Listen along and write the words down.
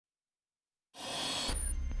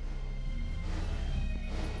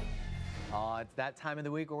Oh, it's that time of the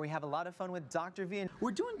week where we have a lot of fun with Dr. V. And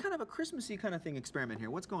we're doing kind of a Christmassy kind of thing experiment here.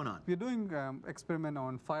 What's going on? We're doing experiment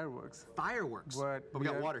on fireworks. Fireworks? But we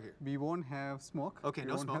got water here. We won't have smoke. Okay,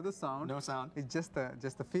 no we smoke. won't have the sound. No sound. It's just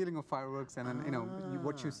the feeling of fireworks, and then,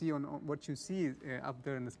 what you see up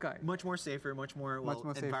there in the sky. Much more safer, much more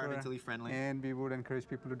environmentally friendly. And we would encourage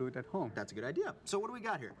people to do it at home. That's a good idea. So what do we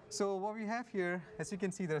got here? So what we have here, as you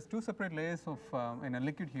can see, there's two separate layers of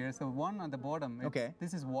liquid here. So one on the bottom,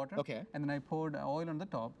 this is water. Okay. And then I poured oil on the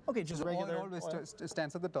top. Okay, just regular oil always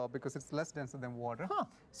stands at the top because it's less denser than water. Huh.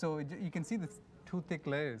 So you can see the two thick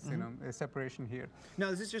layers, a separation here. Now,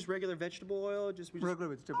 is this just regular vegetable oil?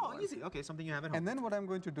 Regular vegetable oil. Oh, easy. Okay, something you have at home. And then what I'm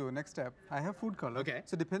going to do, next step, I have food color. Okay.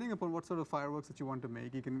 So depending upon what sort of fireworks that you want to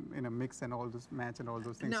make, you can mix and all those match and all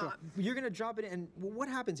those things. Now, you're going to drop it in, and what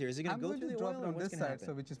happens here? Is it going to go through the oil? I'm going to drop it on this side,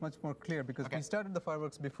 so which is much more clear because we started the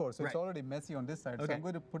fireworks before, so it's already messy on this side. So I'm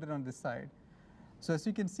going to put it on this side. So as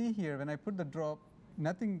you can see here, when I put the drop,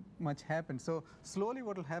 nothing much happens. So slowly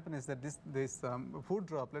what will happen is that this food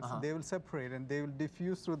droplets, they will separate and they will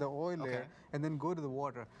diffuse through the oil layer and then go to the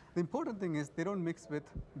water. The important thing is they don't mix with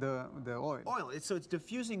the oil. So it's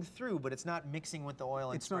diffusing through, but it's not mixing with the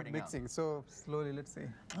oil and spreading out. It's not mixing. So slowly, let's see.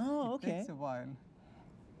 Oh, okay. It takes a while.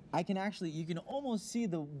 You can almost see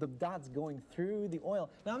the dots going through the oil.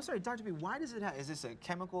 Now, I'm sorry, Dr. B, why does it have, is this a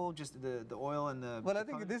chemical, just the oil and the... Well, I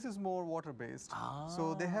think this is more water-based.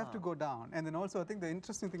 So they have to go down. And then also, I think the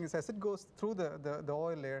interesting thing is as it goes through the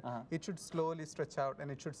oil layer, it should slowly stretch out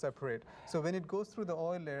and it should separate. So when it goes through the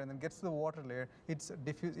oil layer and then gets to the water layer,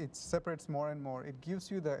 it separates more and more. It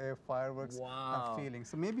gives you the fireworks feeling.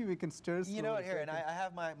 So maybe we can stir slowly. You know what, here, and I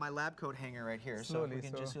have my lab coat hanger right here. Slowly, so we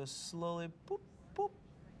can just go slowly, boop, boop.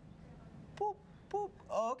 Boop, boop.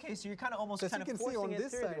 Oh, okay, so you're kind of almost forcing it through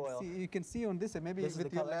the oil. You can see on this side, maybe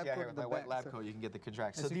with your lab coat. With my wet lab coat, you can get the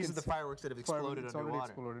contraction. So these are the fireworks that have exploded underwater.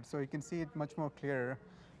 Exploded, so you can see it much more clearer.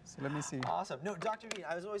 So let me see. Awesome. No, Dr. V,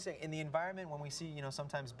 I was always saying, in the environment, when we see,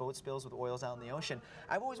 sometimes boat spills with oils out in the ocean,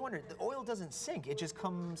 I've always wondered, the oil doesn't sink, it just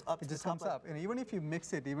comes up. It just comes up. And even if you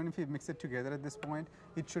mix it together at this point,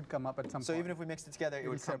 it should come up at some point. So even if we mixed it together, it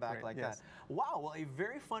would come back like that. Wow, well, a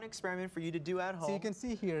very fun experiment for you to do at home. So you can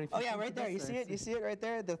see here. Oh yeah, right there. You see it? You see it right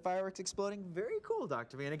there? The fireworks exploding. Very cool,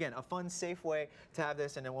 Dr. V. And again, a fun, safe way to have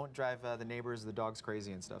this, and it won't drive the neighbors, the dogs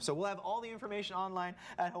crazy and stuff. So we'll have all the information online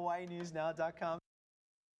at HawaiiNewsNow.com.